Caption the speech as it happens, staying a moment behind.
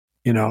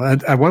You know,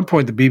 at one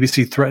point, the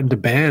BBC threatened to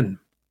ban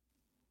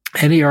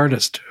any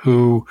artist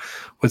who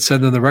would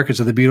send them the records.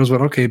 So the Beatles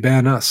went, okay,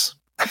 ban us.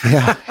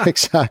 Yeah,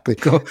 exactly.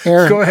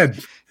 Aaron, go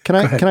ahead. Can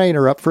I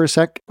interrupt for a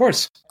sec? Of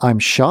course. I'm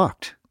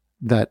shocked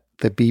that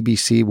the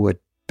BBC would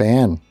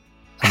ban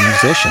a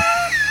musician.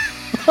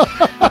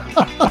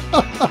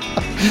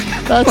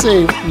 That's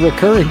a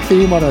recurring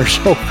theme on our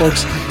show,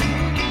 folks.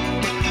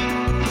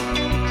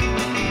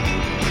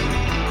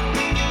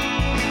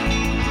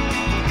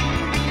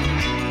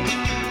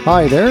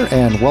 Hi there,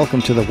 and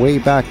welcome to the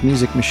Wayback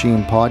Music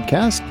Machine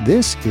podcast.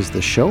 This is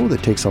the show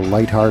that takes a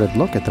lighthearted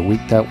look at the week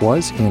that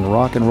was in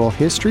rock and roll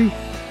history.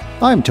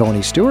 I'm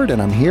Tony Stewart,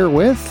 and I'm here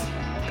with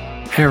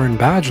Aaron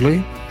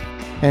Badgley.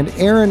 And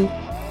Aaron,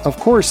 of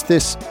course,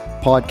 this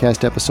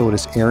podcast episode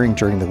is airing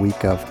during the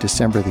week of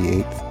December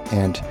the 8th,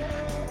 and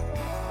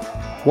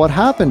what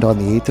happened on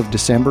the 8th of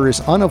December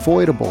is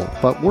unavoidable,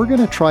 but we're going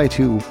to try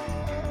to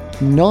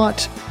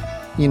not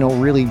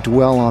really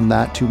dwell on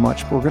that too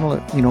much. We're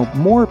going to,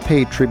 more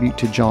pay tribute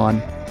to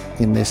John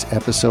in this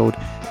episode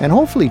and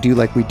hopefully do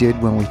like we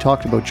did when we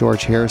talked about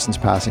George Harrison's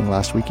passing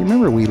last week. You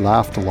remember we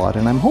laughed a lot,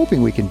 and I'm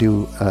hoping we can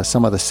do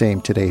some of the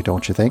same today,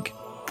 don't you think?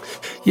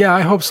 Yeah,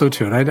 I hope so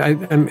too.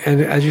 And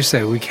as you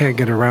say, we can't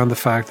get around the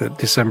fact that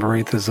December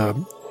 8th is a,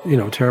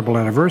 terrible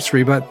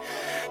anniversary, but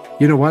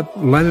you know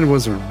what? Lennon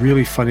was a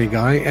really funny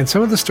guy, and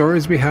some of the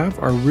stories we have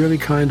are really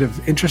kind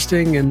of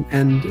interesting,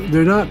 and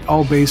they're not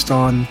all based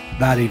on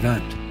that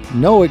event.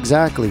 No,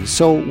 exactly.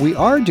 So we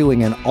are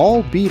doing an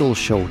all Beatles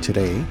show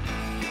today,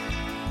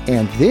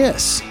 and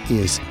this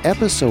is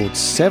episode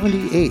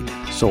 78.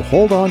 So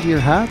hold on to your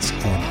hats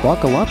and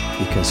buckle up,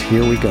 because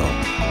here we go.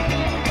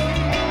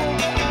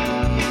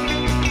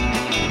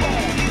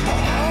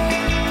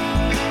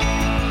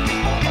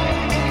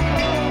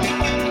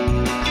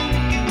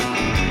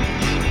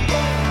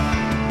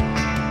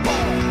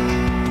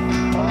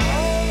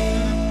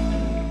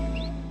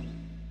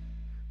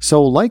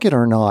 So, like it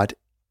or not,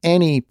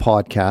 any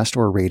podcast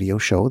or radio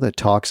show that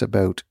talks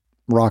about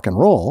rock and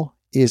roll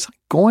is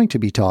going to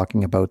be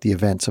talking about the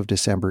events of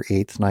December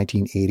 8th,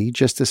 1980,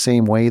 just the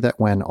same way that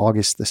when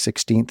August the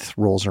 16th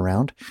rolls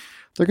around,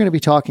 they're going to be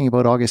talking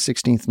about August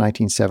 16th,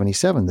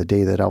 1977, the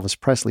day that Elvis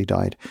Presley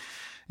died.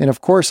 And of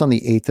course, on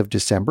the 8th of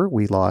December,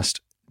 we lost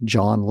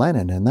John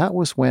Lennon, and that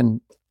was when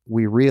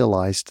we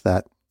realized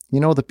that, the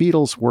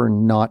Beatles were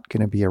not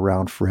going to be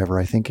around forever.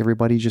 I think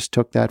everybody just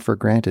took that for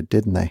granted,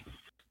 didn't they?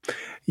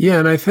 Yeah,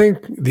 and I think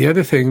the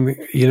other thing,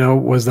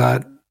 was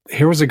that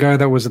here was a guy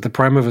that was at the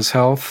prime of his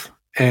health,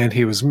 and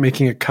he was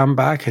making a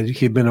comeback, and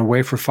he'd been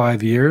away for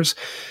 5 years.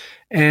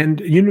 And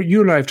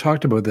you and I have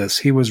talked about this.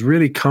 He was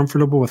really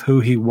comfortable with who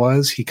he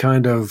was. He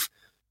kind of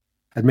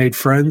had made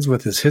friends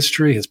with his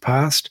history, his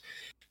past,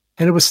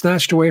 and it was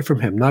snatched away from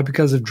him, not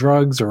because of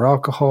drugs or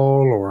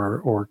alcohol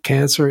or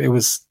cancer. He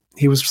was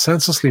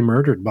senselessly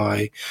murdered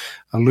by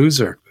a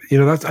loser.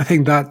 I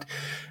think that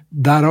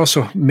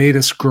also made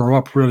us grow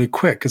up really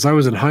quick, because I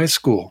was in high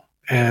school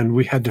and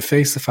we had to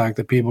face the fact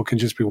that people can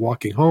just be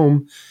walking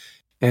home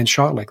and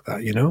shot like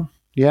that,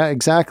 Yeah,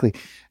 exactly.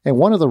 And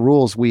one of the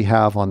rules we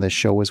have on this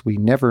show is we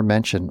never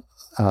mention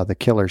the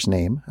killer's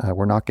name.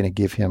 We're not going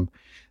to give him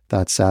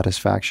that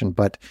satisfaction,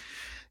 but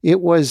it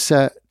was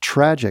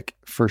tragic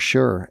for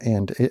sure.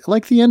 And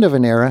like the end of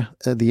an era,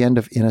 the end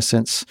of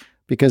innocence,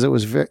 because it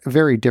was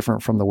very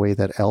different from the way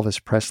that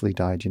Elvis Presley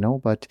died,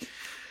 But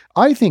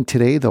I think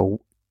today,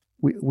 though,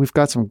 we've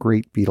got some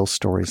great Beatles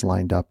stories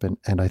lined up,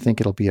 and I think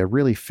it'll be a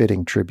really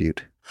fitting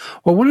tribute.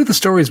 Well, one of the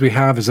stories we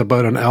have is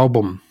about an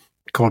album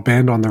called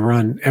Band on the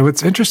Run. And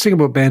what's interesting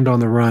about Band on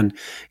the Run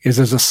is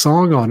there's a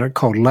song on it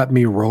called Let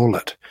Me Roll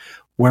It,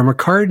 where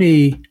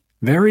McCartney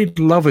very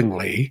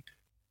lovingly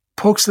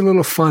pokes a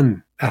little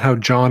fun at how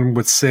John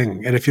would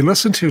sing. And if you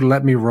listen to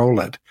Let Me Roll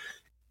It,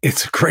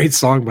 it's a great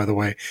song, by the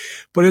way,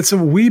 but it's a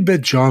wee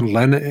bit John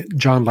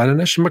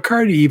Lennon-ish. And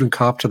McCartney even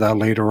copped to that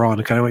later on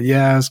and kind of went,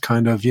 yeah, it's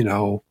kind of,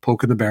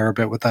 poking the bear a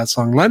bit with that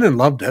song. Lennon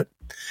loved it.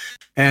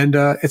 And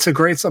it's a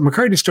great song.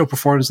 McCartney still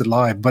performs it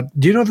live. But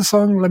do you know the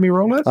song Let Me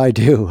Roll It? I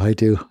do.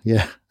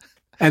 Yeah.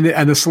 And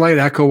the slight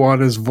echo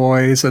on his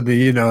voice and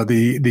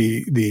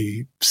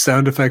the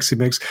sound effects he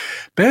makes.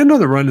 Band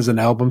on the Run is an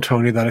album,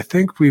 Tony, that I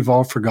think we've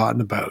all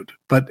forgotten about.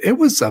 But it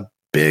was a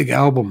big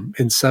album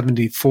in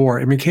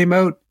 74. I mean, it came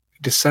out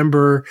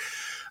December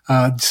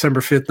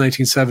 5th,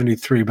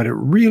 1973, but it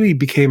really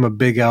became a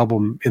big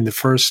album in the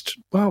first,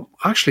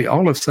 actually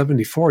all of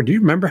 74. Do you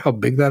remember how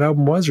big that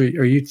album was, or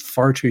are you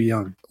far too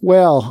young?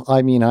 Well,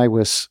 I mean, I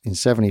was in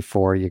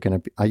 74. You're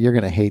going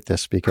to hate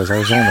this, because I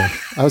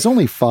was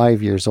only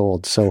 5 years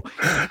old. So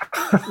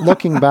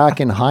looking back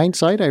in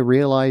hindsight, I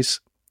realize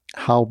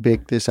how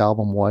big this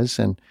album was,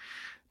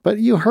 but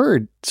you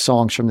heard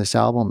songs from this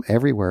album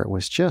everywhere. It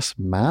was just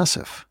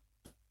massive.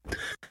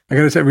 I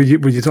got to say, when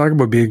you talk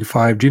about being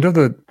 5, do you know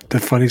the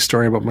funny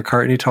story about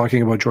McCartney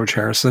talking about George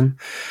Harrison?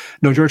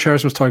 No, George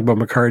Harrison was talking about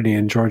McCartney,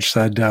 and George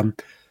said,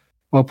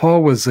 well,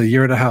 Paul was a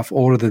year and a half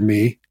older than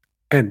me,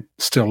 and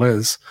still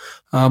is.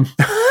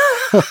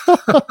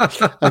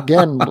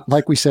 Again,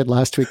 like we said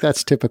last week,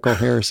 that's typical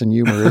Harrison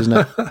humor, isn't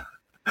it?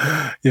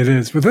 It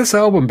is. With this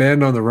album,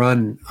 Band on the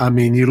Run, I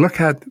mean, you look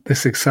at the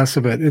success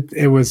of it,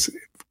 it was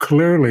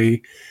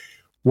clearly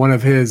one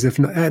of his, if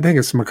not, I think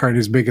it's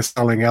McCartney's biggest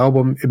selling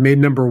album. It made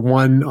number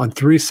one on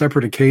 3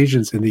 separate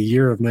occasions in the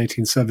year of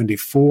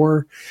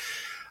 1974.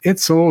 It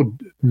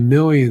sold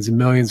millions and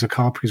millions of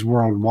copies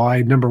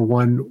worldwide, number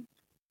one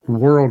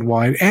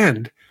worldwide,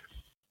 and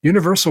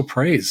universal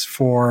praise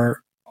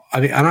for.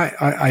 I mean, and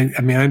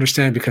I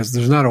understand because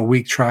there's not a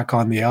weak track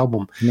on the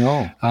album.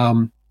 No.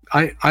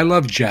 I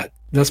love Jet.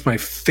 That's my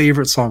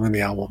favorite song on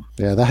the album.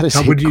 Yeah, that is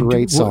a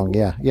great song.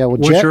 Yeah. Well,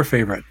 what's your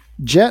favorite?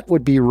 Jet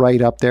would be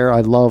right up there.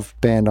 I love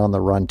Band on the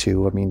Run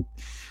too. I mean,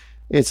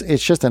 it's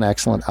just an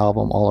excellent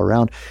album all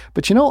around.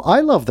 But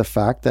I love the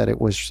fact that it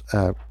was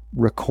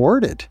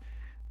recorded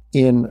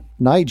in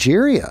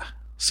Nigeria.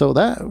 So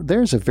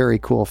there's a very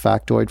cool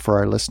factoid for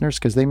our listeners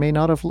because they may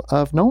not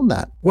have known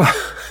that. Well,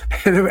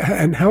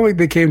 and how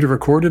they came to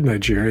record in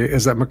Nigeria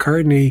is that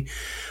McCartney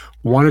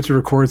wanted to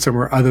record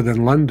somewhere other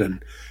than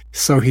London.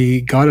 So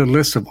he got a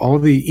list of all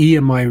the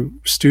EMI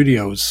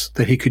studios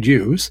that he could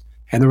use.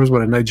 And there was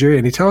one in Nigeria.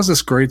 And he tells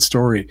this great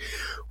story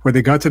where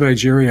they got to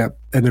Nigeria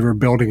and they were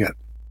building it.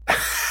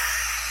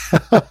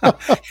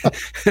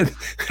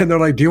 and they're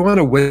like, do you want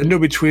a window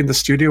between the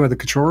studio and the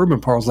control room?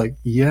 And Paul's like,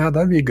 yeah,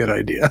 that'd be a good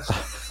idea.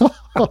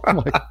 Oh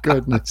my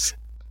goodness.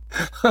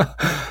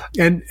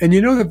 and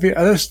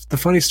the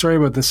funny story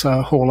about this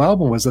whole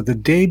album was that the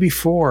day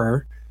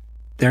before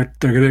they're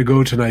going to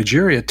go to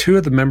Nigeria, 2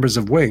 of the members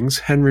of Wings,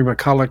 Henry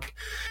McCulloch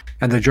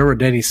and the drummer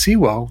Denny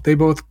Sewell, they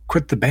both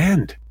quit the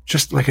band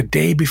just like a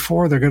day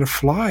before they're going to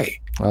fly.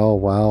 Oh,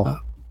 wow.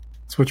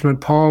 Which meant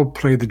Paul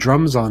played the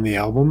drums on the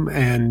album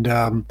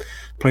and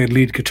played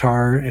lead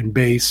guitar and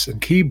bass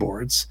and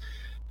keyboards.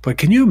 But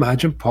can you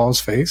imagine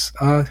Paul's face?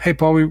 Hey,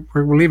 Paul,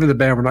 we're leaving the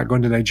band. We're not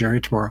going to Nigeria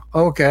tomorrow.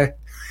 Oh, okay.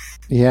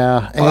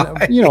 Yeah.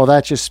 And,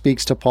 that just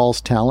speaks to Paul's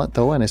talent,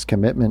 though, and his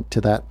commitment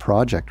to that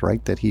project,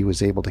 right, that he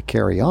was able to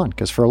carry on.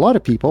 Because for a lot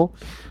of people,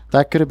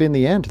 that could have been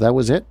the end. That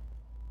was it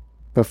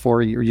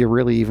before you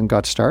really even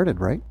got started,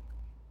 right?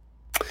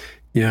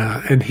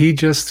 Yeah. And he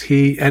just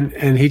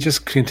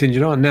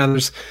continued on. Now,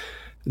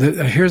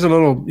 here's a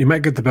little, you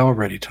might get the bell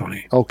ready,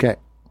 Tony. Okay.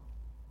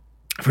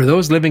 For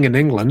those living in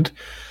England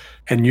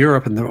and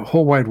Europe and the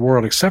whole wide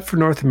world, except for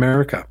North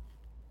America,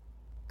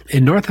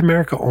 in North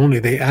America only,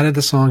 they added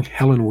the song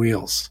Hell on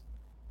Wheels.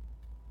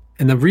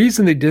 And the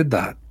reason they did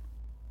that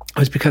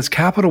was because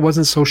Capitol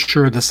wasn't so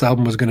sure this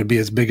album was going to be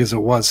as big as it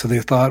was. So they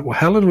thought, well,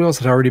 Hell on Wheels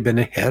had already been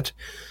a hit.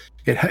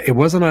 It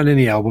wasn't on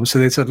any album. So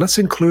they said, let's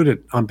include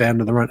it on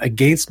Band on the Run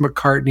against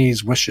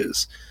McCartney's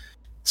wishes.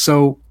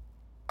 So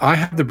I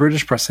have the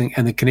British pressing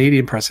and the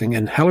Canadian pressing,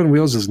 and Hell on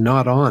Wheels is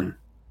not on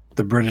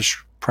the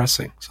British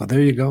pressing. So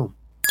there you go.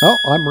 Oh,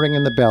 I'm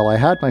ringing the bell. I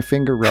had my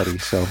finger ready,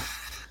 so.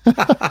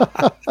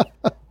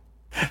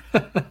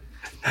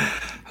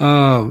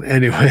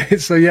 Anyway,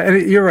 so yeah,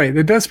 you're right.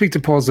 It does speak to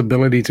Paul's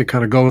ability to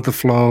kind of go with the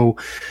flow,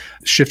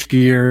 shift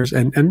gears,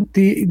 and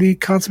the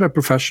consummate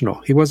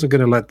professional. He wasn't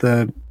going to let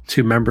the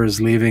 2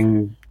 members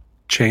leaving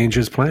change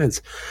his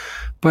plans.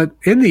 But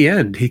in the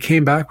end, he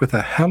came back with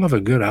a hell of a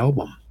good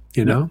album,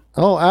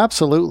 Oh,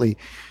 absolutely.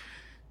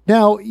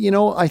 Now,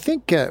 I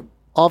think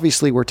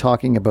obviously we're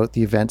talking about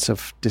the events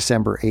of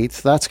December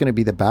 8th. That's going to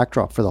be the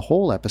backdrop for the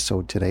whole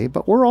episode today.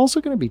 But we're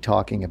also going to be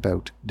talking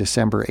about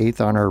December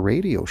 8th on our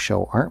radio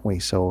show, aren't we?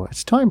 So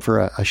it's time for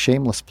a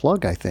shameless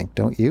plug, I think,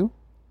 don't you?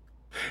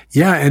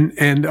 Yeah,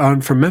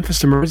 and from Memphis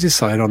to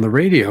Merseyside on the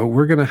radio,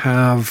 we're going to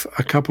have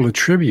a couple of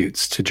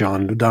tributes to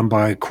John done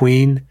by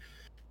Queen,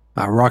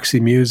 Roxy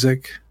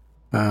Music,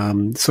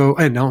 and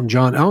Elton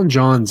John. Elton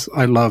John's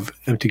I Love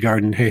Empty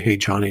Garden, Hey Hey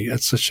Johnny.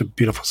 It's such a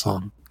beautiful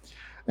song.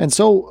 And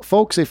so,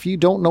 folks, if you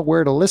don't know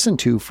where to listen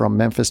to from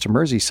Memphis to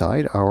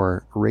Merseyside,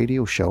 our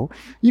radio show,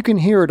 you can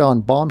hear it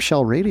on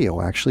Bombshell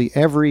Radio, actually,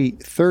 every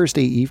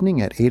Thursday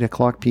evening at 8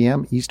 o'clock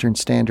p.m. Eastern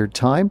Standard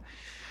Time.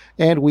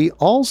 And we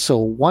also,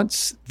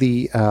 once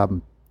the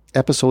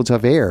episodes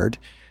have aired,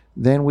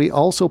 then we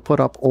also put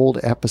up old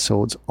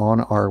episodes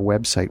on our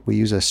website. We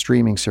use a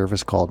streaming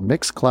service called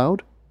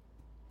Mixcloud,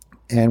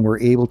 and we're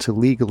able to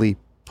legally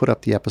put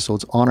up the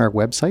episodes on our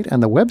website.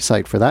 And the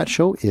website for that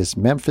show is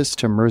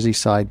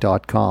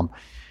memphistomersey.com.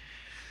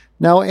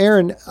 Now,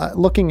 Aaron,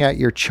 looking at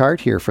your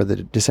chart here for the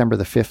December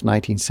the 5th,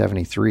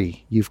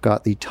 1973, you've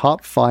got the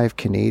top 5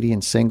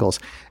 Canadian singles.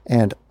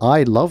 And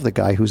I love the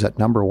guy who's at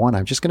number 1.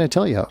 I'm just going to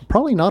tell you,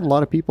 probably not a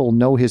lot of people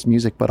know his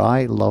music, but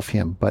I love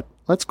him. But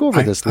let's go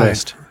over this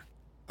list.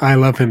 I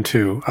love him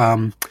too.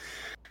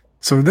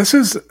 So this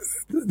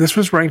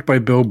was ranked by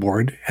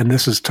Billboard, and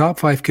this is top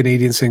 5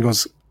 Canadian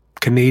singles,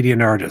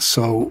 Canadian artists.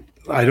 So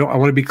I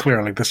want to be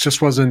clear, like this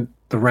just wasn't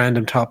the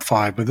random top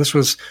 5, but this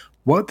was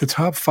what the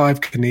top 5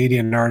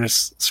 Canadian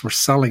artists were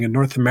selling in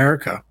North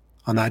America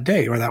on that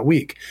day or that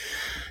week.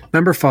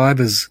 Number 5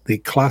 is the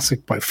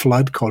classic by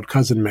Flood called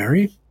Cousin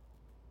Mary.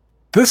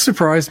 This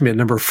surprised me at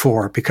number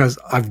 4 because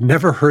I've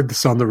never heard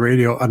this on the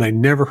radio, and I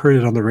never heard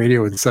it on the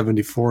radio in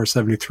 74,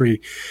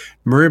 73.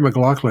 Murray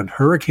McLaughlin,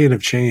 Hurricane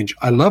of Change.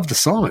 I love the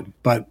song,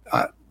 but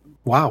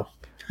wow.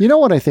 You know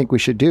what I think we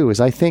should do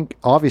is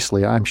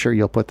obviously, I'm sure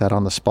you'll put that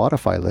on the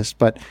Spotify list,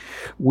 but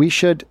we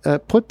should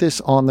put this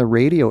on the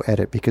radio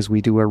edit because we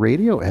do a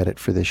radio edit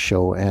for this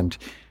show, and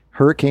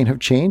Hurricane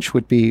of Change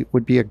would be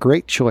a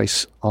great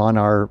choice on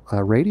our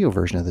radio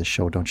version of this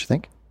show, don't you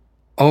think?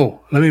 Oh,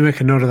 let me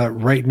make a note of that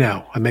right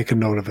now. I make a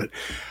note of it.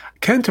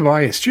 Ken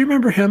Tobias, do you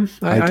remember him?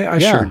 I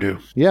sure do.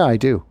 Yeah, I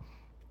do.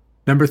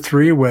 Number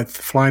 3 with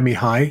Fly Me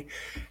High.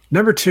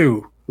 Number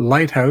 2,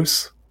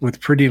 Lighthouse with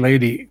Pretty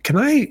Lady. Can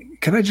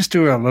I just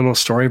do a little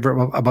story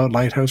about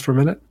Lighthouse for a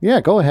minute?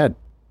 Yeah, go ahead.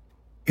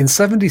 In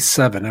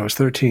 1977, I was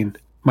 13.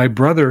 My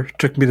brother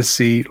took me to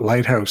see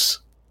Lighthouse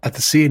at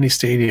the CNE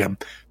Stadium.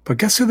 But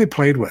guess who they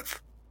played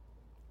with?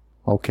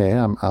 Okay,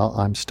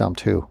 I'm stumped.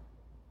 Who?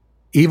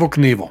 Evel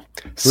Knievel.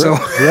 So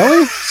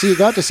really? So you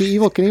got to see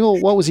Evel Knievel?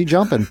 What was he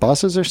jumping?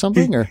 Buses or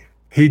something?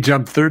 He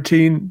jumped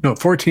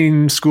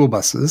 14 school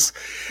buses.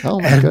 Oh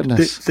my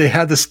goodness! They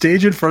had the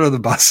stage in front of the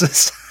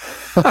buses.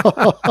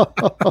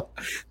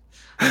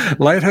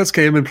 Lighthouse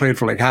came and played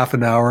for like half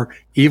an hour.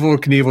 Evel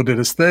Knievel did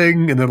his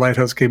thing, and then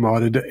Lighthouse came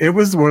on. And it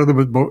was one of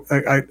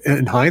the,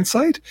 in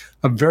hindsight,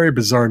 a very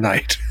bizarre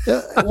night.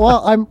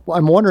 Well,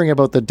 I'm wondering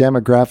about the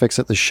demographics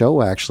at the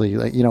show. Actually,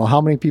 like, how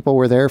many people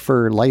were there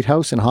for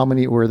Lighthouse and how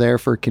many were there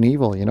for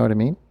Knievel? You know what I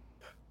mean?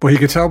 Well, you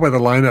could tell by the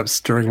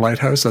lineups during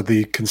Lighthouse at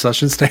the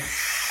concession stand.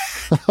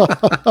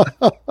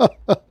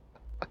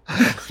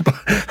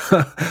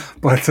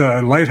 but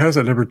Lighthouse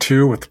at number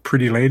 2 with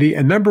Pretty Lady,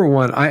 and number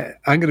 1, I'm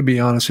going to be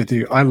honest with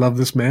you, I love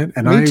this man,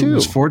 and Me too.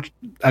 Was fortunate.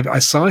 I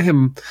saw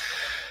him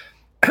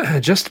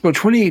just about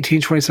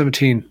 2018,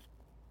 2017.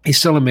 He's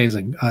still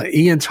amazing.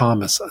 Ian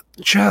Thomas,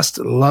 just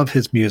love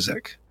his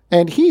music,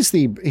 and he's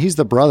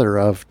the brother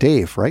of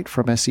Dave, right,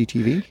 from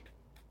SCTV.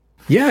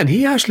 Yeah, and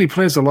he actually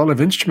plays a lot of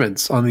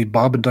instruments on the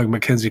Bob and Doug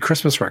McKenzie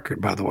Christmas record,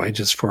 by the way,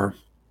 just for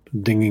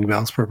dinging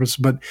bells purpose.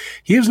 But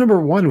he was number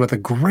 1 with a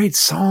great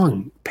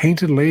song,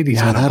 Painted Ladies.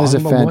 Yeah, that is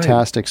a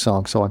fantastic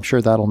song. So I'm sure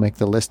that'll make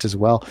the list as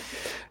well.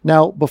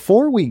 Now,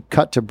 before we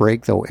cut to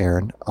break though,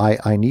 Aaron,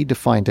 I need to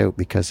find out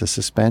because the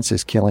suspense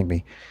is killing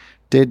me.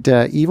 Did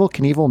Evel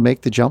Knievel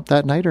make the jump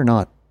that night or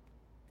not?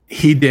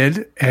 He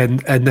did.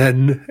 And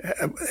then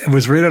it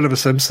was right out of The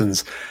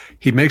Simpsons.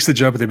 He makes the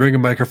jump, they bring a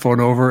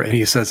microphone over and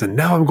he says, and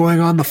now I'm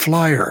going on the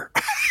flyer.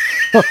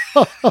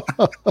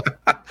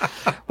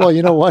 Well,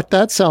 you know what?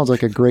 That sounds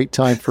like a great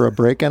time for a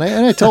break. And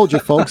I told you,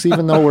 folks,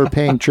 even though we're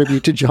paying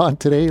tribute to John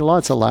today,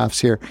 lots of laughs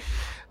here.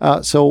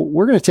 So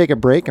we're going to take a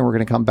break and we're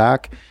going to come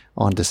back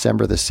on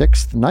December the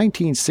 6th,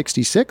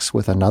 1966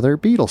 with another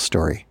Beatles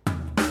story.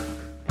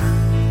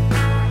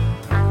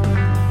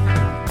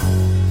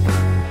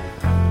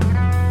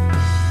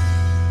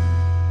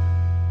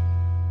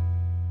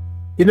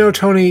 You know,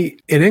 Tony,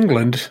 in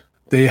England,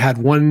 they had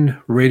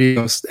one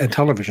radio and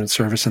television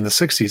service in the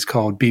 60s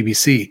called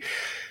BBC.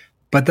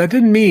 But that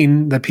didn't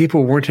mean that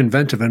people weren't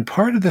inventive. And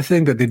part of the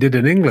thing that they did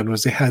in England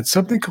was they had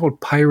something called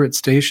pirate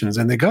stations.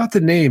 And they got the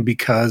name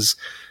because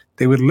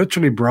they would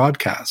literally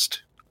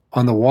broadcast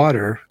on the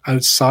water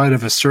outside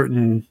of a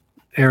certain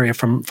area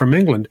from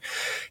England,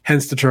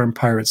 hence the term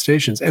pirate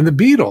stations. And the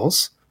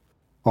Beatles,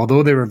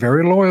 although they were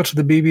very loyal to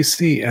the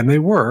BBC, and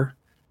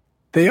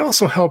they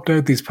also helped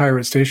out these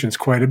pirate stations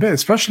quite a bit,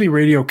 especially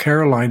Radio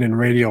Caroline and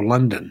Radio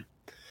London.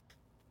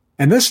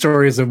 And this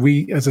story is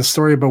a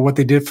story about what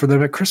they did for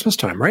them at Christmas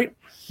time, right?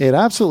 It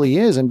absolutely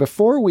is. And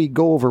before we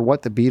go over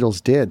what the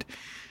Beatles did,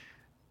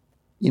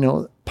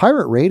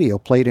 pirate radio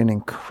played an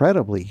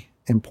incredibly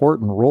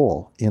important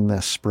role in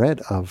the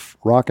spread of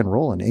rock and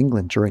roll in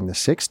England during the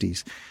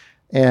 60s.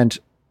 And,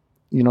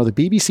 the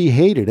BBC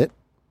hated it,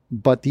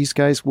 but these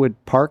guys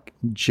would park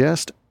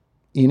just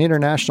in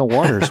international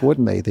waters,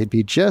 wouldn't they? They'd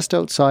be just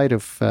outside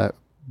of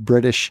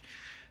British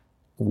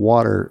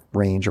water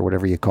range or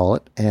whatever you call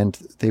it, and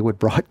they would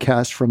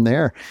broadcast from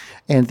there.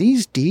 And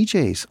these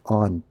DJs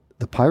on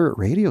the pirate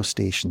radio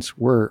stations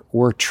were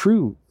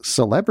true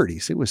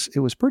celebrities. It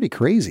was pretty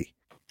crazy.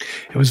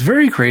 It was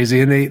very crazy,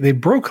 and they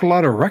broke a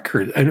lot of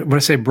records. And when I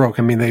say broke,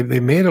 I mean they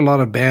made a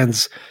lot of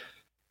bands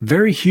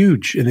very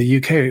huge in the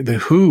UK. The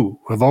Who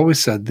have always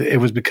said that it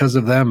was because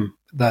of them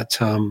that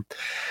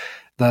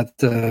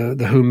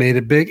the Who made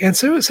it big, and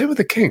same with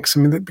the Kinks. I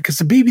mean, because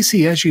the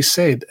BBC, as you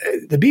say,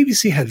 the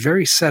BBC had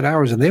very set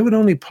hours, and they would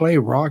only play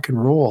rock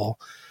and roll.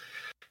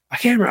 I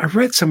can't remember. I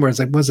read somewhere, it's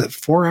like, was it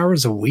 4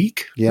 hours a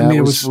week? Yeah, I mean,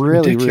 it was really,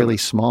 ridiculous. really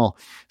small.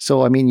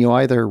 So, I mean, you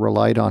either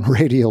relied on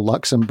Radio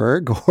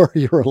Luxembourg or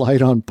you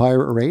relied on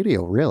pirate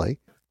radio, really.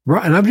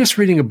 Right, and I'm just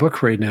reading a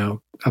book right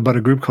now about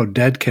a group called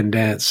Dead Can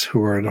Dance,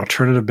 who are an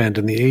alternative band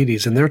in the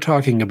 80s, and they're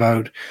talking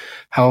about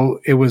how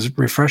it was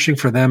refreshing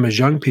for them as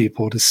young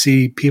people to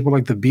see people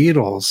like the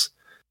Beatles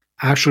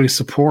actually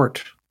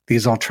support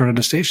these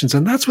alternative stations.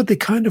 And that's what they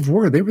kind of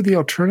were. They were the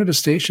alternative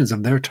stations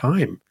of their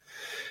time,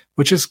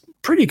 which is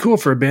pretty cool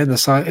for a band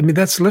this size. I mean,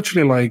 that's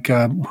literally like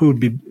who would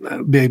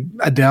be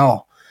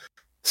Adele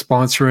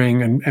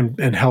sponsoring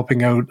and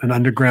helping out an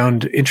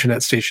underground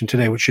internet station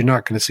today, which you're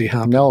not going to see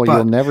happen. No,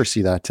 you'll never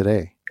see that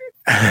today.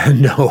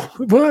 No.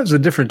 Well, it was a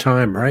different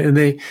time, right? And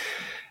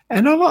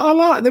And a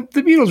lot the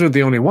Beatles are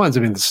the only ones. I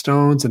mean, the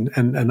Stones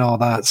and all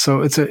that.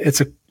 So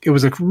it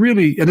was a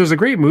really, and there's a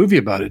great movie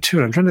about it too.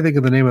 And I'm trying to think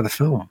of the name of the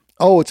film.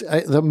 Oh,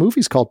 the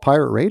movie's called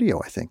Pirate Radio,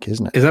 I think,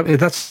 isn't it?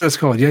 That's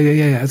called? Yeah.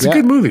 It's a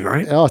good movie,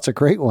 right? Oh, it's a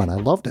great one. I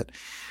loved it.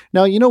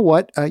 Now, you know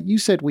what? You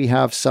said we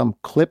have some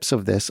clips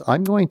of this.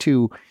 I'm going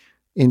to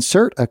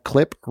insert a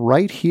clip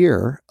right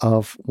here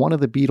of one of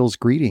the Beatles'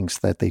 greetings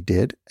that they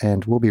did,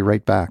 and we'll be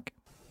right back.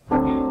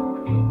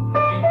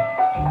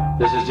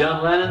 This is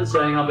John Lennon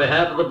saying on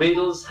behalf of the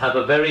Beatles, have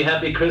a very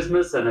happy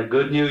Christmas and a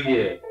good new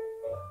year.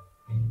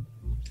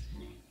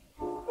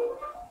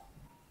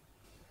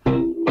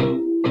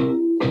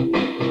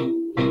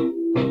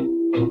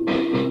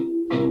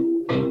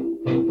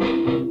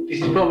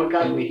 This is Paul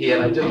McCartney here,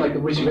 and I'd just like to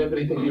wish you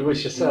everything you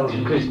wish yourselves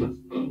for Christmas.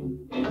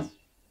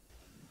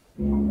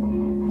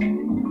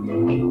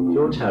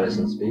 George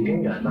Harrison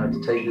speaking. I'd like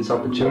to take this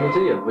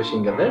opportunity of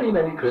wishing a very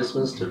Merry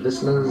Christmas to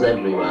listeners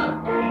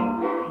everywhere.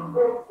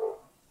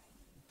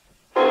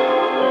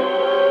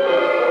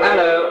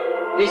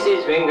 Hello, this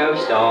is Ringo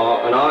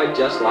Starr, and I'd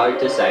just like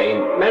to say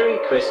Merry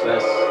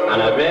Christmas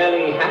and a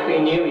very Happy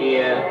New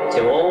Year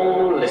to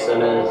all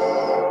listeners.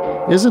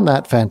 Isn't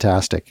that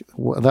fantastic?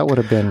 That would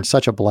have been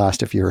such a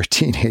blast if you were a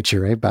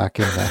teenager, eh? Back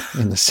in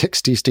the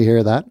 60s to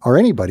hear that, or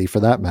anybody for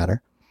that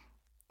matter.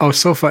 Oh,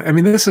 so fun. I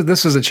mean, this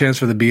was a chance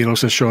for the Beatles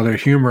to show their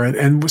humor.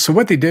 And so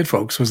what they did,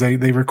 folks, was they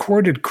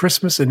recorded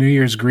Christmas and New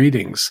Year's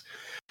greetings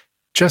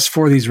just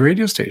for these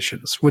radio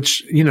stations,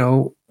 which, you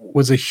know,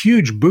 was a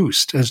huge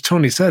boost. As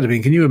Tony said, I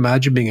mean, can you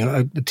imagine being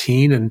a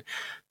teen and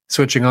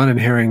switching on and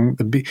hearing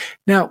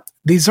Now,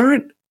 these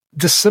aren't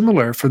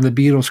dissimilar from the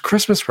Beatles'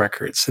 Christmas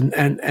records.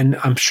 And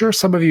I'm sure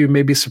some of you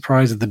may be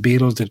surprised that the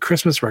Beatles did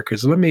Christmas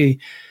records. Let me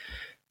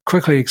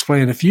quickly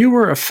explain. If you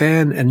were a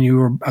fan and you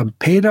were a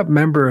paid up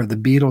member of the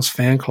Beatles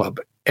fan club,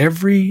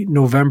 every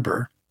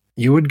November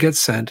you would get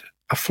sent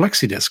a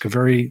flexi disc,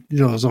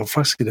 those little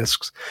flexi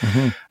discs.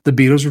 Mm-hmm. The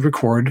Beatles would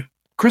record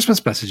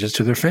Christmas messages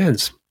to their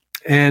fans.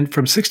 And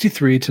from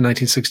 63 to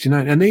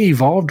 1969, and they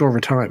evolved over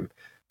time.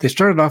 They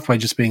started off by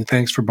just being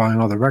thanks for buying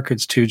all the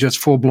records to just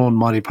full-blown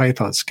Monty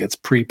Python skits,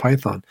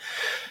 pre-Python.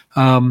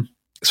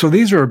 So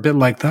these are a bit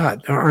like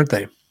that, aren't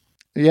they?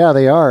 Yeah,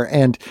 they are.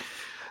 And,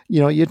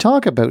 you know, you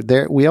talk about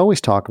we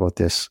always talk about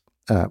this,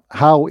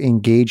 how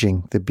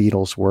engaging the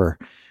Beatles were.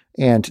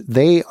 And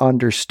they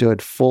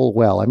understood full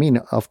well. I mean,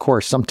 of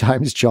course,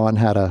 sometimes John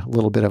had a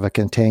little bit of a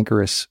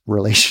cantankerous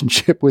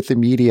relationship with the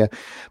media,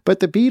 but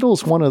the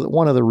Beatles,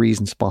 one of the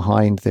reasons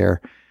behind their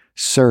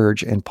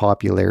surge in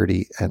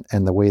popularity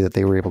and the way that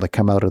they were able to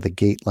come out of the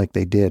gate like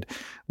they did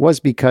was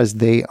because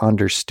they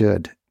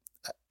understood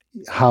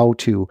how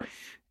to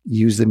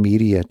use the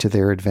media to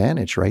their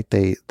advantage, right?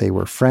 They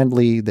were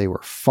friendly, they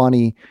were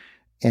funny,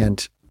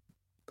 and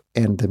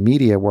the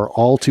media were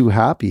all too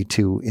happy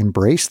to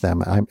embrace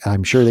them.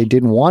 I'm sure they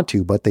didn't want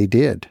to, but they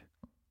did.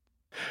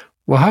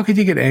 Well, how could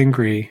you get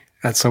angry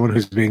at someone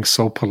who's being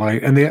so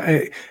polite? And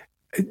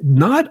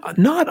not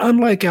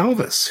unlike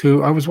Elvis,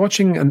 who I was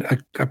watching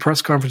a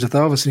press conference with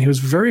Elvis, and he was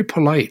very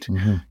polite.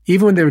 Mm-hmm.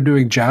 Even when they were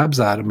doing jabs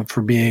at him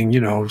for being,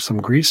 some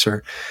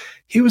greaser,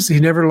 he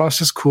never lost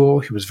his cool.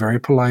 He was very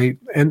polite,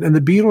 and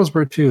the Beatles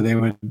were too.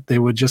 They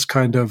would just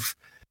kind of.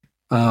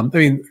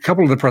 A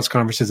couple of the press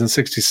conferences in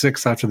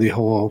 '66 after the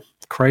whole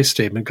Christ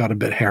statement got a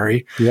bit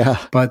hairy. Yeah.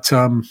 But,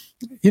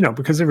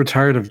 because they were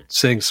tired of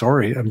saying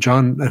sorry.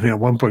 John, at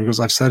one point, he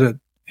goes, I've said it,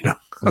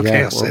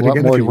 okay, I'll say it again.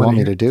 What more do you want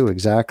me to do?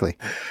 Exactly.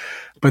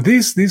 But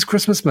these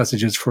Christmas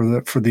messages for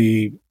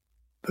the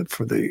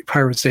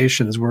pirate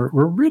stations were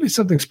really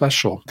something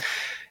special.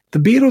 The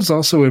Beatles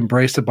also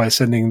embraced it by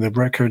sending the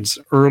records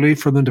early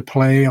for them to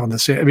play on the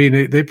stage. I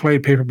mean, they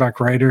played Paperback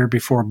Writer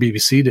before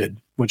BBC did,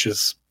 which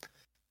is,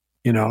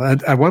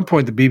 at one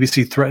point the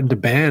BBC threatened to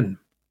ban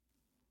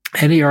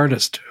any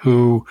artist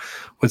who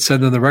would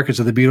send them the records.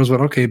 So the Beatles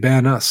went, okay,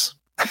 ban us.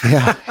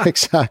 Yeah,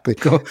 exactly.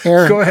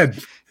 Aaron, go ahead.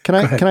 Can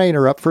I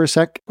interrupt for a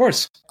sec? Of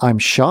course. I'm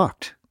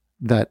shocked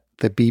that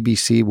the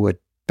BBC would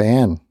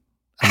ban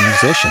a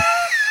musician.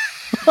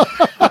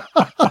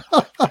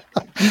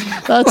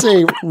 That's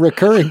a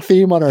recurring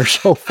theme on our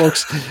show,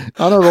 folks.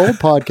 On our old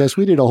podcast,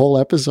 we did a whole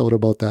episode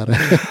about that, I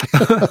think.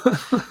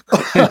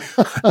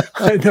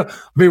 I know. I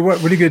mean,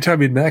 what are you going to tell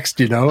me next?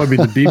 The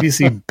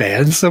BBC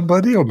banned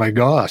somebody? Oh, my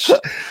gosh. Oh,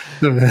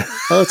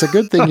 it's a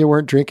good thing you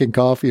weren't drinking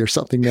coffee or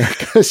something there,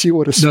 because you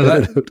would have spit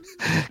it out.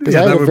 Because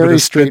I had a very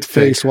straight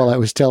face while I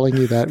was telling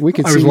you that. We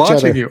could see each other.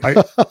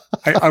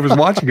 I was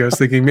watching you. I was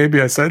thinking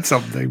maybe I said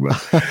something.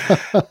 But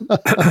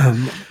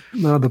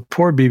no, the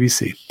poor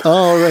BBC.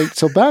 All right.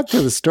 So back to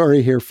the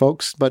story here,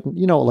 folks. But,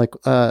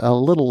 a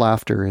little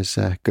laughter is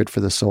good for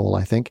the soul,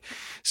 I think.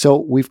 So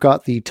we've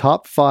got the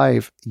top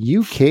 5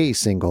 UK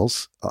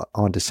singles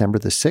on December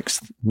the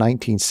 6th,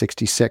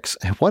 1966.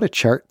 And what a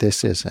chart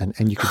this is.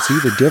 And you can see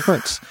the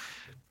difference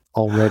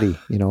already,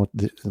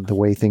 the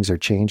way things are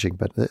changing.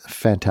 But a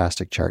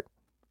fantastic chart.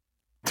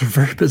 They're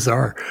very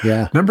bizarre.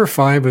 Yeah. Number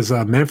 5 is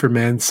Manfred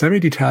Mann,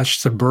 Semi-Detached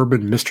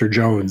Suburban Mr.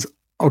 Jones.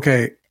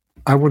 Okay.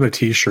 I want a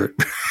t-shirt.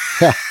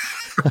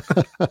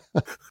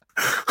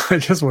 I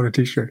just want a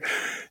t-shirt.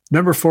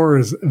 Number 4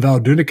 is Val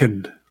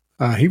Dunican.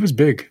 He was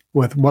big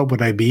with What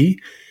Would I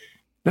Be?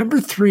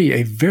 Number 3,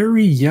 a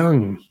very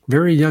young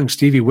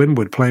Stevie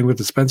Winwood playing with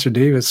the Spencer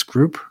Davis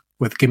group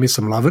with Give Me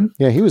Some Lovin'.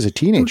 Yeah, he was a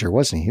teenager,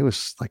 wasn't he? He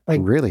was like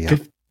really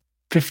young.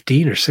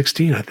 15 or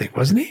 16, I think,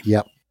 wasn't he?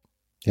 Yep.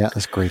 Yeah,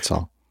 that's a great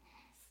song.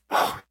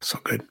 Oh, so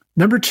good.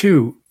 Number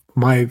 2,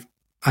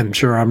 I'm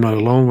sure I'm not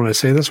alone when I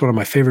say this, one of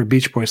my favorite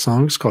Beach Boys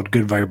songs called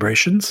Good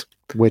Vibrations.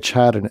 Which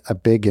had a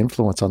big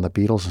influence on the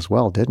Beatles as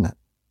well, didn't it?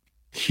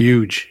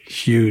 Huge.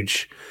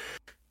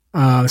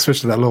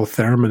 Especially that little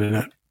theremin in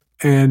it.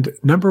 And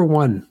number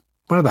 1,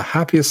 one of the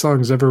happiest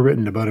songs ever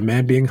written about a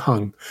man being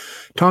hung.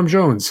 Tom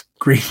Jones,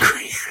 Green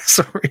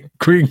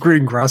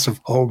Grass of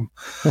Home.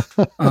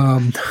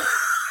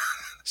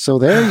 So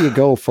there you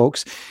go,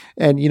 folks.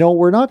 And,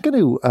 we're not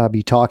going to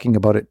be talking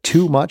about it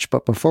too much,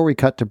 but before we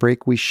cut to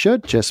break, we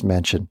should just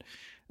mention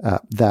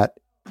that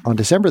on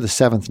December the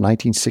 7th,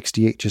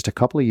 1968, just a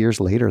couple of years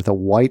later, the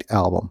White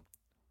Album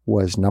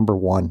was number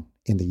 1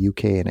 in the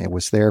UK, and it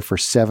was there for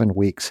 7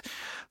 weeks.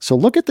 So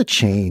look at the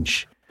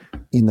change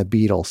in the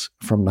Beatles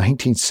from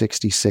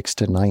 1966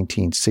 to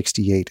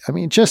 1968. I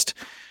mean, just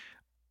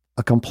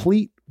a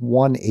complete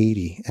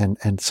 180,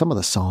 and some of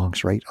the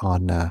songs right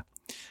on the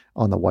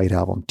White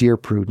Album. Dear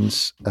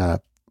Prudence,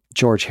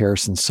 George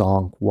Harrison's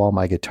song "While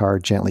My Guitar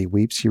Gently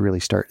Weeps." You really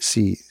start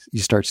seeing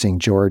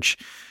George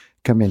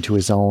come into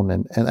his own,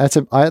 and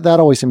that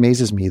always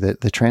amazes me,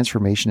 that the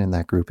transformation in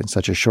that group in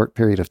such a short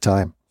period of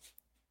time.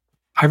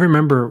 I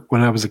remember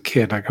when I was a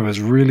kid, like I was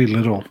really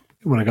little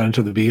when I got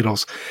into the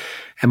Beatles,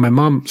 and my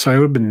mom. So I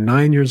would have been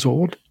 9 years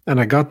old,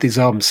 and I got these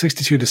albums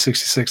 62 to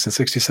 66 and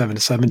 67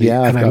 to 70.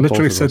 Yeah, and I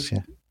literally said, those,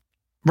 yeah.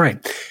 Right.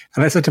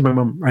 And I said to my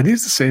mom, "Are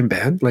these the same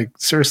band? Like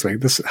seriously,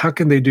 how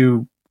can they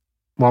do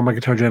While My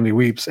Guitar Gently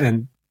Weeps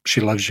and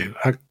She Loves You?"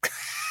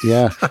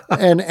 Yeah.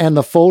 And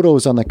the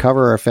photos on the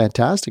cover are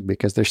fantastic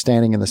because they're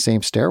standing in the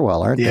same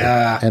stairwell, aren't they?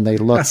 Yeah. And they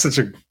look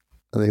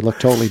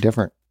totally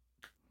different.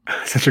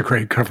 Such a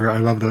great cover. I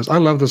love those. I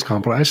love those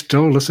compilations. I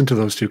still listen to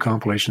those 2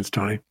 compilations,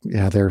 Tony.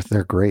 Yeah,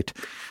 they're great.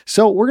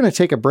 So we're going to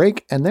take a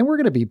break, and then we're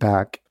going to be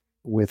back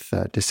with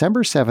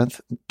December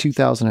 7th,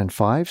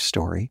 2005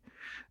 story.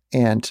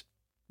 And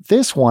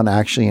this one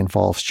actually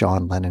involves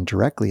John Lennon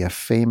directly, a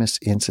famous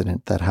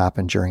incident that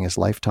happened during his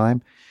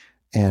lifetime,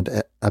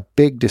 and a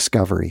big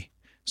discovery.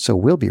 So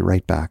we'll be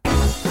right back.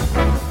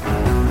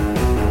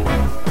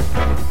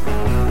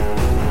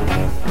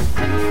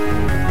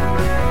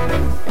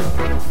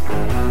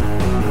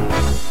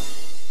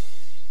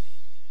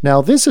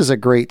 Now, this is a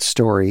great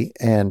story,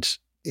 and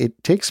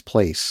it takes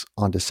place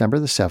on December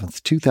the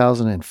 7th,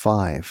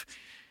 2005.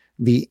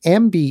 The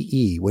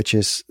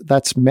MBE,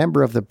 that's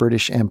member of the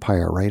British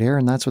Empire, right,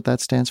 Aaron? That's what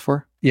that stands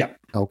for? Yeah.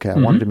 Okay, I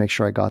wanted to make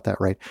sure I got that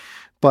right.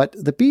 But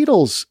the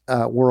Beatles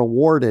were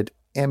awarded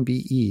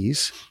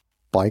MBEs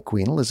by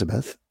Queen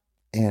Elizabeth,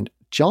 and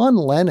John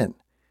Lennon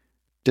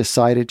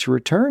decided to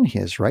return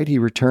his, right? He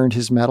returned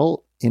his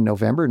medal in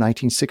November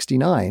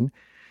 1969,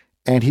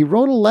 and he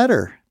wrote a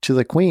letter to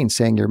the Queen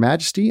saying, "Your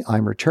Majesty,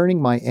 I'm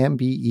returning my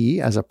MBE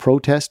as a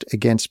protest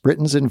against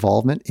Britain's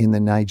involvement in the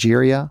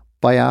Nigeria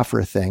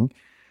Biafra thing,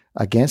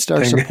 against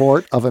our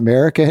support of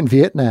America and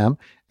Vietnam,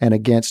 and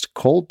against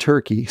cold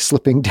turkey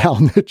slipping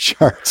down the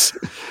charts.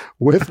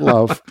 With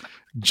love,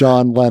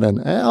 John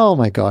Lennon." Oh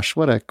my gosh,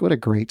 what a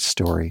great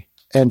story.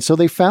 And so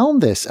they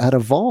found this at a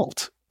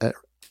vault,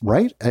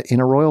 right? In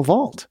a royal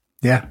vault.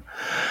 Yeah.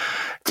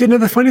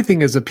 The funny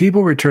thing is that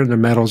people return their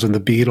medals in the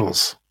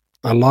Beatles.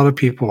 A lot of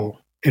people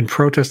in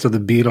protest of the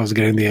Beatles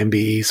getting the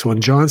MBE. So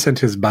when John sent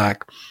his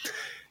back,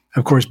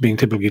 of course, being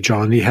typically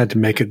John, he had to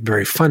make it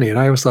very funny. And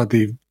I always thought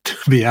the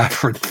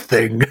Biafran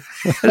thing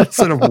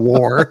instead of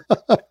war.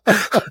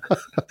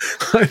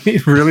 I mean,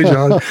 really,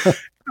 John?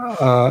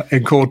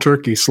 And cold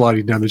turkey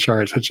sliding down the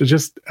charts.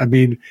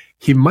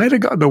 He might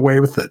have gotten away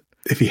with it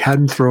if he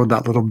hadn't thrown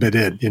that little bit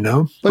in,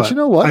 But you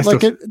know what?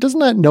 Doesn't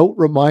that note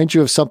remind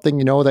you of something,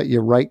 that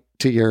you write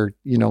to your,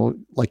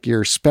 like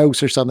your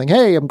spouse or something?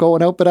 "Hey, I'm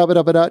going out,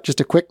 but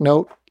just a quick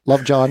note.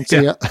 Love, John.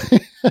 See ya."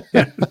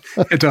 Yeah,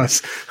 it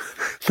does.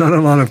 Not a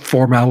lot of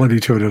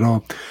formality to it at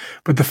all.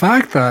 But the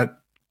fact that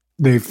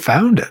they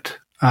found it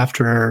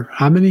after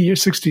how many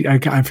years? 60,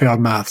 I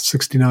failed math,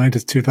 69 to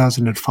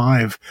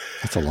 2005.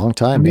 That's a long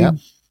time, yeah.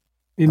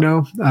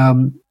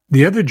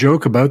 The other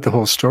joke about the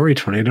whole story,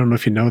 Tony, I don't know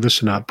if you know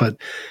this or not, but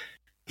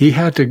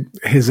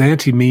his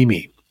Auntie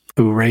Mimi,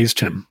 who raised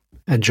him,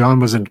 and John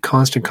was in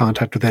constant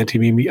contact with Auntie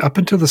Mimi up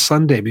until the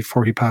Sunday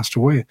before he passed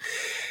away.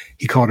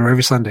 He called her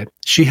every Sunday.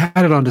 She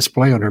had it on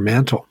display on her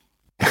mantle.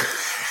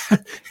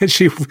 And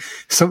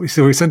so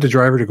we sent a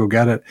driver to go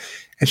get it.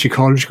 And she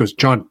called him. She goes,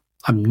 "John,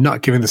 I'm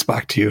not giving this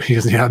back to you." He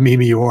goes, "Yeah,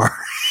 Mimi, you are."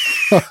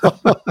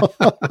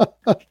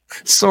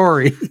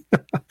 Sorry.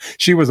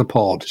 She was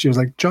appalled. She was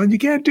like, "John, you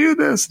can't do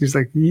this." And he's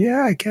like,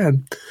 "Yeah, I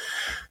can."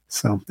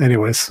 So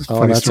anyways.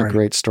 That's story. A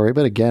great story.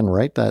 But again,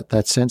 right,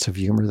 that sense of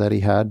humor that he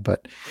had.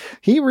 But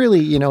he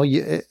really,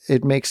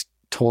 it makes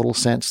total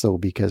sense though,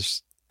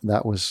 because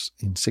that was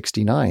in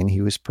 69. He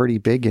was pretty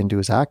big into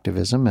his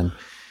activism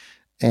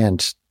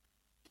and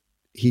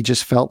he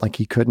just felt like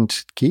he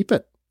couldn't keep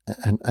it.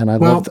 And I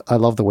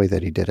love the way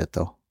that he did it,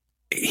 though.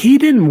 He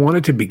didn't want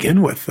it to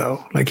begin with,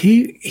 though. Like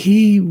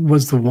he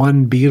was the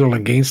one Beatle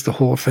against the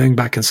whole thing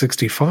back in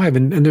 '65,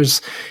 and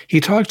he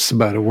talks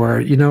about it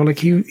where like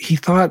he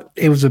thought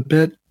it was a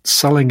bit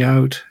selling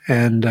out,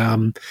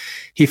 and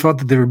he felt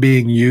that they were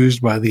being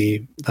used by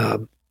the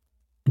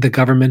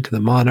government and the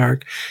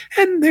monarch,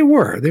 and they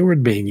were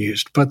being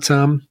used. But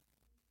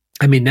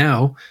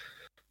now,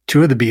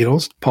 two of the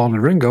Beatles, Paul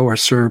and Ringo, are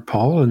Sir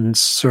Paul and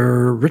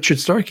Sir Richard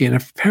Starkey, and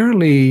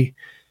apparently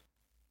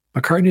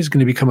McCartney is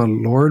going to become a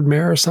Lord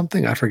Mayor or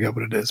something. I forget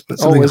what it is, but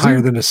something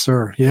higher than a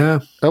Sir.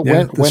 Yeah.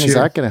 When is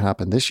that going to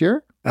happen? This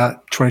year?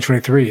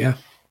 2023. Yeah.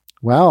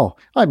 Wow.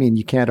 I mean,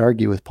 you can't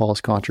argue with Paul's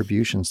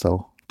contributions,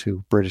 though,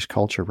 to British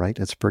culture, right?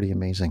 It's pretty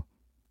amazing.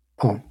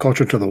 Oh,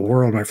 culture to the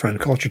world, my friend.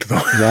 Culture to the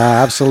world.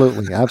 Yeah,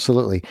 absolutely.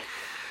 Absolutely.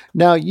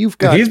 Now you've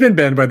got... He's been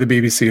banned by the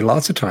BBC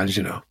lots of times,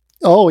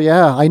 Oh,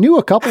 yeah. I knew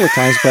a couple of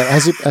times, but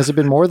has it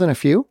been more than a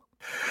few?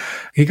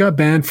 He got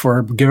banned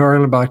for Give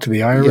Ireland Back to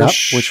the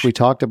Irish. Yep, which we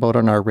talked about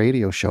on our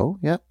radio show.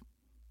 Yep.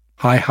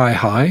 Hi, hi,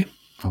 hi.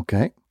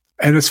 Okay.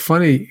 And it's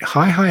funny,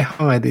 hi, hi,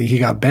 hi, that he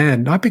got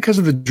banned, not because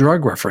of the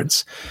drug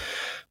reference,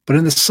 but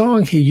in the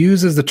song, he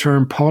uses the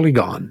term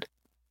polygon.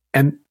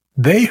 And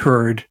they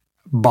heard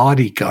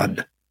body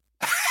gun.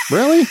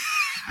 Really?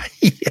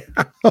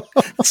 Yeah.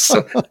 So,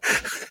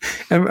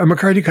 and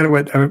McCartney kind of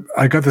went,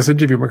 I got this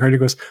interview, McCartney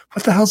goes,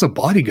 what the hell's a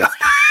body gun?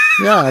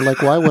 Yeah,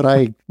 like why would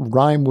I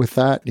rhyme with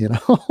that,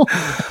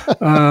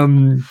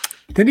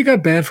 Then he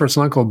got banned for a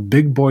song called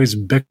Big Boys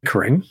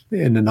Bickering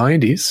in the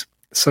 90s.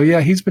 So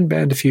yeah, he's been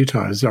banned a few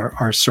times,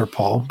 our Sir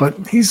Paul,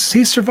 but he's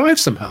survived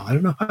somehow. I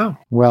don't know how.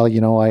 Well,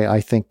 I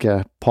think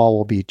Paul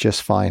will be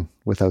just fine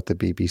without the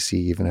BBC,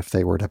 even if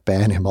they were to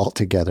ban him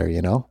altogether,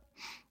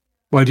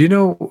 Well, do you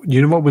know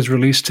what was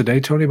released today,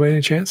 Tony, by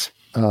any chance?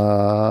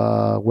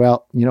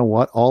 Well, you know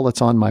what? All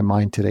that's on my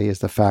mind today is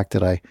the fact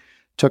that I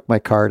took my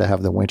car to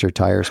have the winter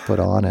tires put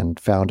on and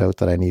found out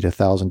that I need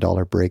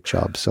 $1,000 brake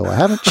job. So I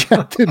haven't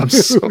checked the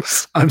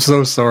news. I'm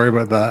so sorry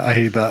about that. I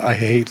hate that. I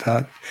hate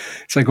that.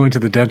 It's like going to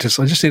the dentist.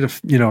 I just need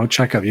a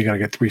checkup. You got to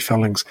get 3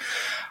 fillings.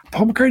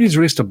 Paul McCartney's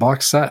released a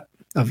box set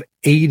of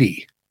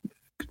 80,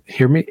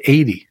 hear me,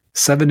 80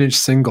 7-inch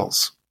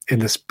singles in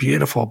this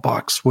beautiful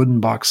wooden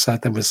box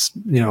set that was,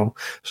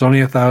 there's only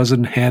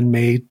 1,000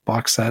 handmade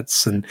box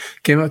sets and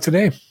came out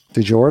today.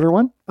 Did you order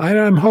one?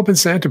 I'm hoping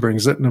Santa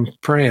brings it, and I'm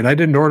praying. I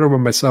didn't order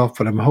one myself,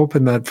 but I'm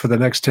hoping that for the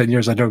next 10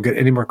 years, I don't get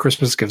any more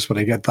Christmas gifts when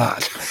I get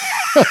that.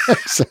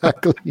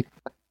 Exactly.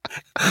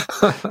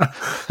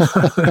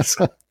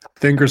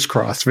 Fingers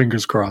crossed,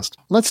 fingers crossed.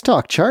 Let's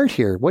talk chart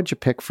here. What'd you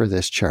pick for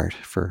this chart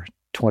for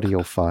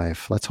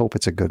 2005? Let's hope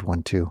it's a good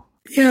one too.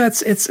 Yeah,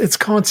 it's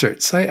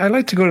concerts. I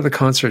like to go to the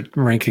concert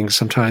rankings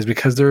sometimes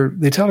because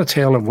they tell a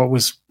tale of what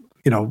was,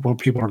 what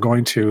people are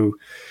going to,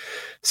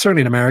 certainly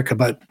in America,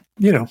 but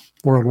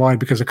worldwide,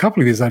 because a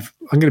couple of these I'm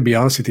going to be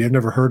honest with you, I've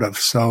never heard of.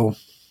 So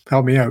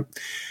help me out.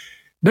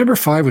 Number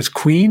 5 was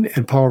Queen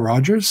and Paul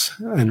Rogers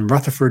in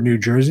Rutherford, New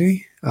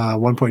Jersey,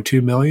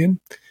 1.2 million.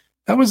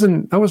 That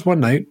was one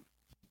night.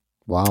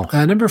 Wow.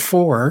 Number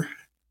 4,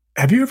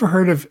 have you ever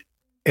heard of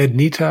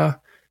Ednita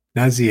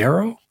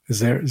Nazario?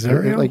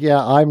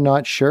 Yeah, I'm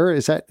not sure.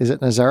 Is it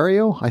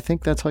Nazario? I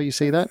think that's how you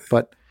say that.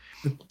 But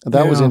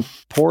that was in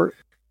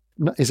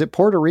is it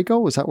Puerto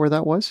Rico? Is that where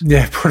that was?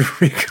 Yeah, Puerto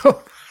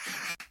Rico.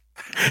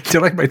 Do you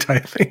like my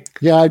typing?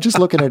 Yeah, I'm just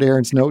looking at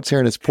Aaron's notes here,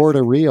 and it's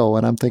Puerto Rio,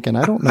 and I'm thinking,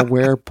 I don't know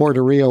where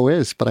Puerto Rio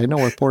is, but I know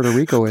where Puerto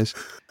Rico is.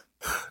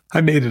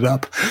 I made it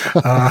up.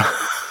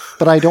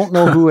 But I don't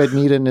know who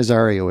Ednita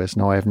Nazario is.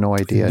 No, I have no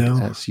idea. No.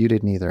 Yes, you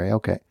didn't either.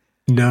 Okay.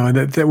 No,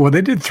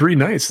 they did 3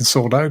 nights and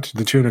sold out to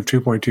the tune of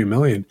 2.2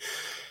 million.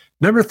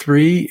 Number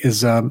 3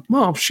 is,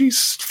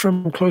 she's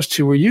from close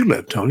to where you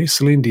live, Tony,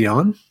 Celine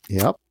Dion.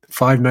 Yep.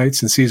 5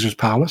 nights in Caesars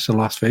Palace in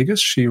Las Vegas.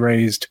 She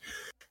earned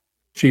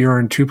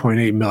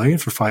 2.8 million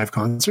for 5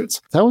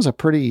 concerts. That was a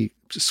pretty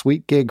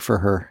sweet gig for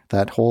her,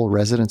 that whole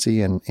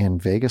residency in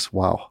Vegas.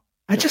 Wow.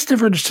 I just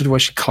never understood why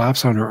she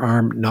claps on her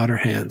arm, not her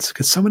hands.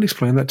 Could someone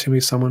explain that to me?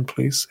 Someone,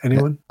 please?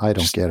 Anyone? I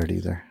don't get it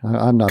either.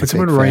 I'm not a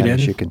big fan,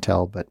 as you can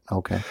tell, but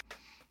okay.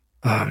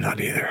 I'm not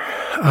either.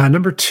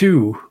 Number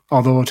 2,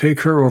 although I'll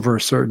take her over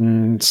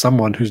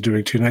someone who's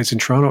doing 2 nights in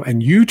Toronto,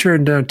 and you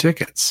turned down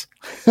tickets,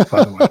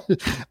 by the way.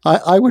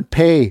 I would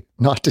pay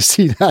not to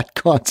see that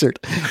concert.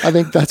 I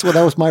think that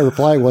was my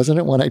reply, wasn't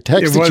it? When I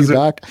texted you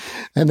back,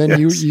 and then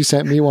you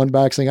sent me one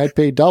back saying I'd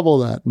pay double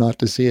that not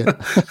to see it.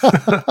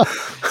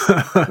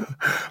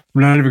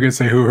 I'm not even going to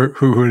say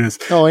who it is.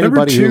 Oh,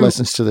 anybody who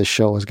listens to this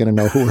show is going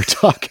to know who we're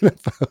talking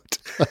about.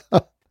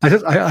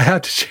 I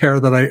had to share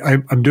that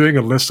I'm doing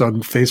a list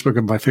on Facebook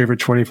of my favorite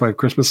 25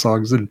 Christmas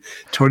songs, and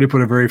Tony put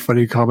a very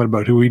funny comment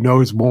about who he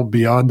knows won't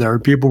be on there,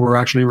 and people were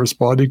actually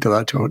responding to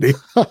that, Tony.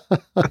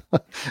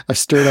 I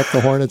stirred up the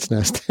hornet's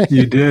nest.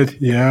 You did.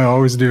 Yeah, I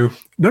always do.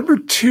 Number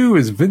 2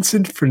 is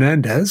Vincent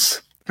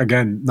Fernandez.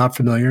 Again, not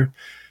familiar.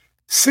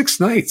 6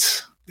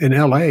 nights in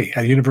LA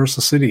at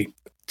Universal City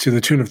to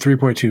the tune of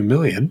 3.2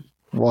 million.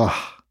 Wow.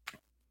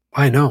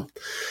 I know.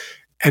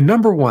 And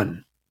number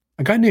one,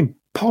 a guy named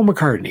Paul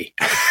McCartney.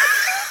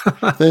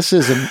 This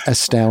is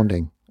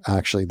astounding,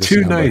 actually.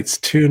 Two nights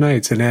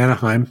in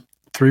Anaheim,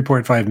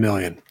 3.5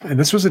 million. And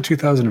this was in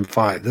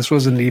 2005. This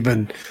wasn't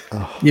even,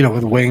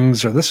 with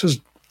Wings, or this was,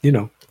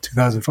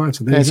 2005.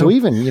 So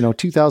even,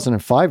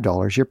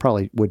 $2005, you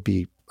probably would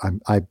be,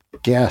 I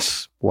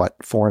guess, what,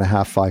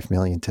 4.5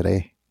 million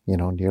today,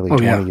 nearly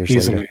 20 years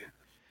easily.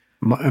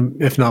 Later.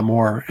 If not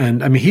more.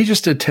 And I mean, he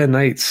just did 10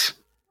 nights,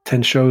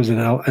 10 shows in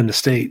the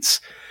States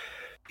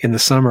in the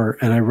summer.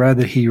 And I read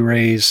that he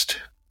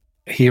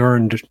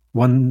earned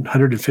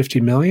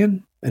 150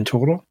 million in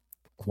total.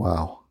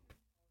 Wow.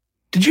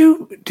 Did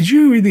you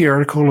read the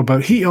article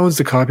about, he owns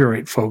the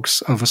copyright,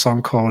 folks, of a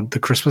song called The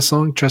Christmas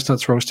Song,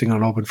 Chestnuts Roasting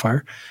on Open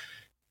Fire.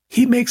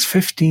 He makes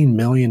 $15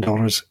 million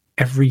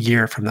every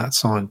year from that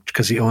song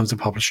because he owns the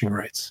publishing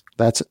rights.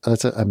 That's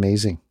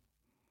amazing.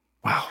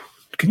 Wow.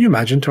 Can you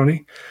imagine,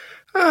 Tony?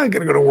 I got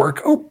to go to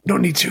work. Oh,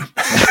 don't need to.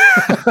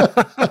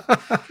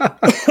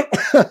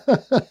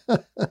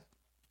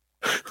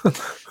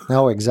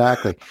 No,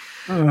 exactly.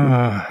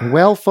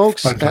 Well,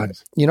 folks,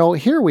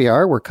 here we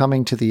are. We're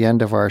coming to the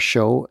end of our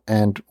show,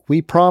 and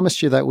we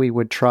promised you that we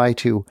would try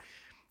to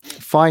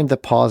find the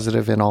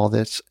positive in all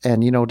this.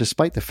 And,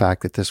 despite the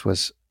fact that this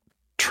was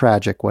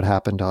tragic, what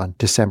happened on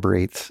December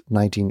 8th,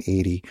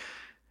 1980,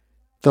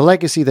 the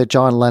legacy that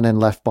John Lennon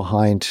left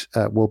behind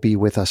will be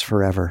with us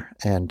forever.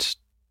 And,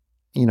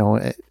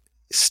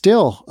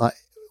 still,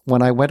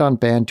 when I went on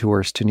band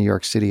tours to New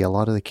York City, a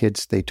lot of the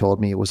kids, they told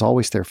me it was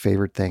always their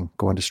favorite thing,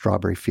 going to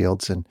Strawberry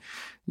Fields and,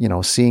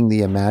 seeing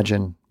the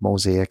Imagine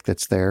mosaic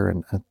that's there.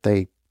 And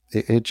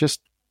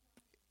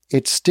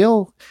it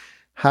still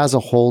has a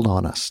hold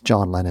on us,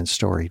 John Lennon's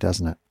story,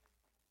 doesn't it?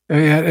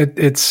 Yeah,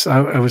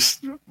 I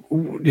was,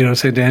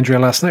 saying to Andrea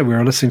last night, we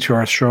were listening to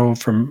our show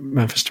from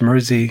Memphis to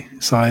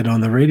Merseyside on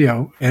the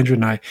radio, Andrew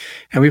and I,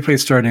 and we played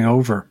Starting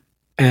Over.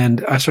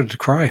 And I started to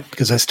cry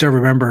because I still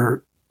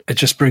remember, it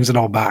just brings it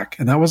all back.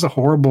 And that was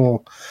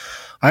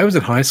I was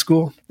in high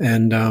school,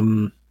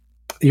 and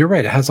you're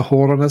right, it has a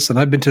hold on us. And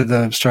I've been to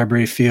the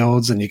Strawberry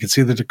Fields, and you can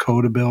see the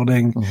Dakota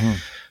building.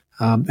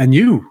 Mm-hmm. And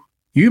you,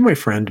 my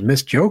friend,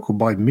 missed Yoko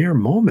by mere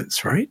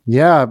moments, right?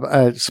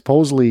 Yeah,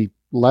 supposedly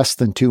less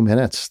than 2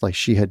 minutes. Like,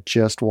 she had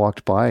just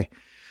walked by,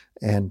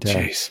 and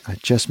I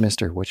just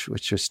missed her, which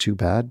was too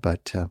bad.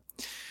 But,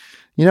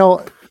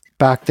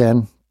 back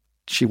then,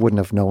 she wouldn't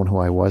have known who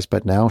I was,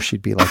 but now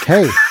she'd be like,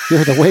 "Hey,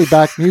 you're the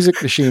Wayback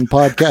Music Machine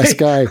podcast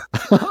guy.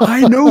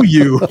 I know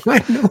you.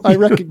 I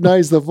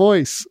recognize the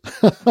voice."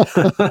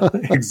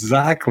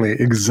 Exactly.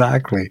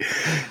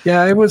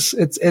 Yeah,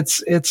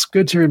 it's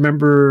good to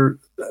remember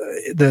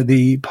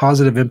the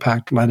positive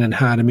impact Lennon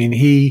had. I mean,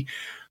 he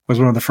was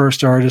one of the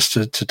first artists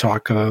to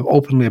talk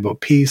openly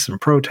about peace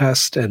and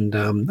protest. And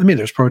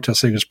there's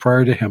protest singers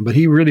prior to him, but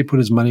he really put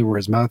his money where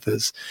his mouth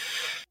is,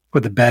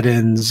 with the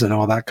bed-ins and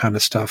all that kind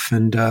of stuff.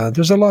 And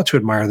there's a lot to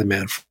admire the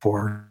man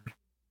for.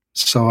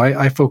 So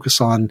I focus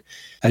on,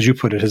 as you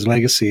put it, his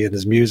legacy and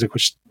his music,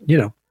 which,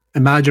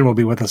 Imagine will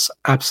be with us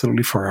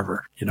absolutely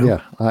forever.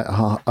 Yeah,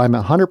 I'm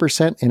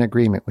 100% in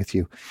agreement with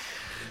you.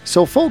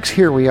 So, folks,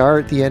 here we are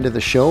at the end of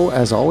the show.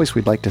 As always,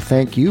 we'd like to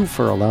thank you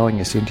for allowing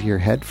us into your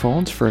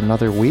headphones for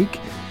another week.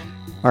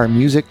 Our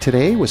music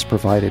today was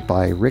provided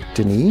by Rick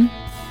Denis,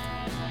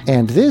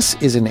 and this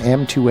is an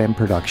M2M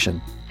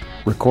production,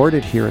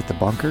 recorded here at the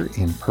Bunker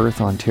in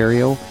Perth,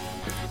 Ontario.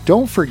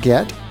 Don't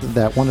forget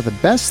that one of the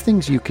best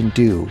things you can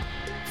do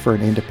for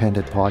an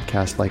independent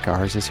podcast like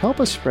ours is help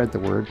us spread the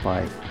word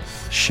by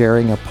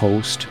sharing a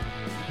post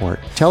or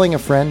telling a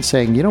friend,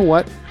 saying, "You know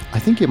what? I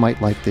think you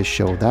might like this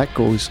show." That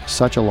goes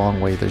such a long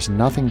way. There's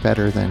nothing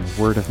better than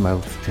word of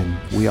mouth, and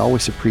we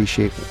always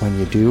appreciate when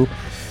you do.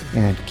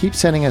 And keep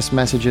sending us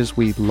messages.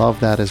 We love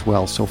that as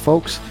well. So,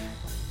 folks,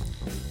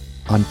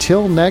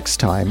 until next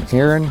time,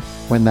 Aaron,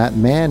 when that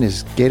man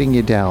is getting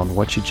you down,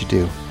 what should you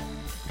do?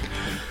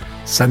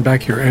 Send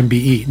back your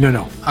MBE.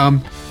 No.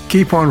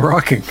 Keep on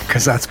rocking,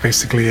 because that's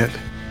basically it.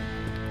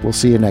 We'll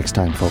see you next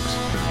time,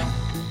 folks.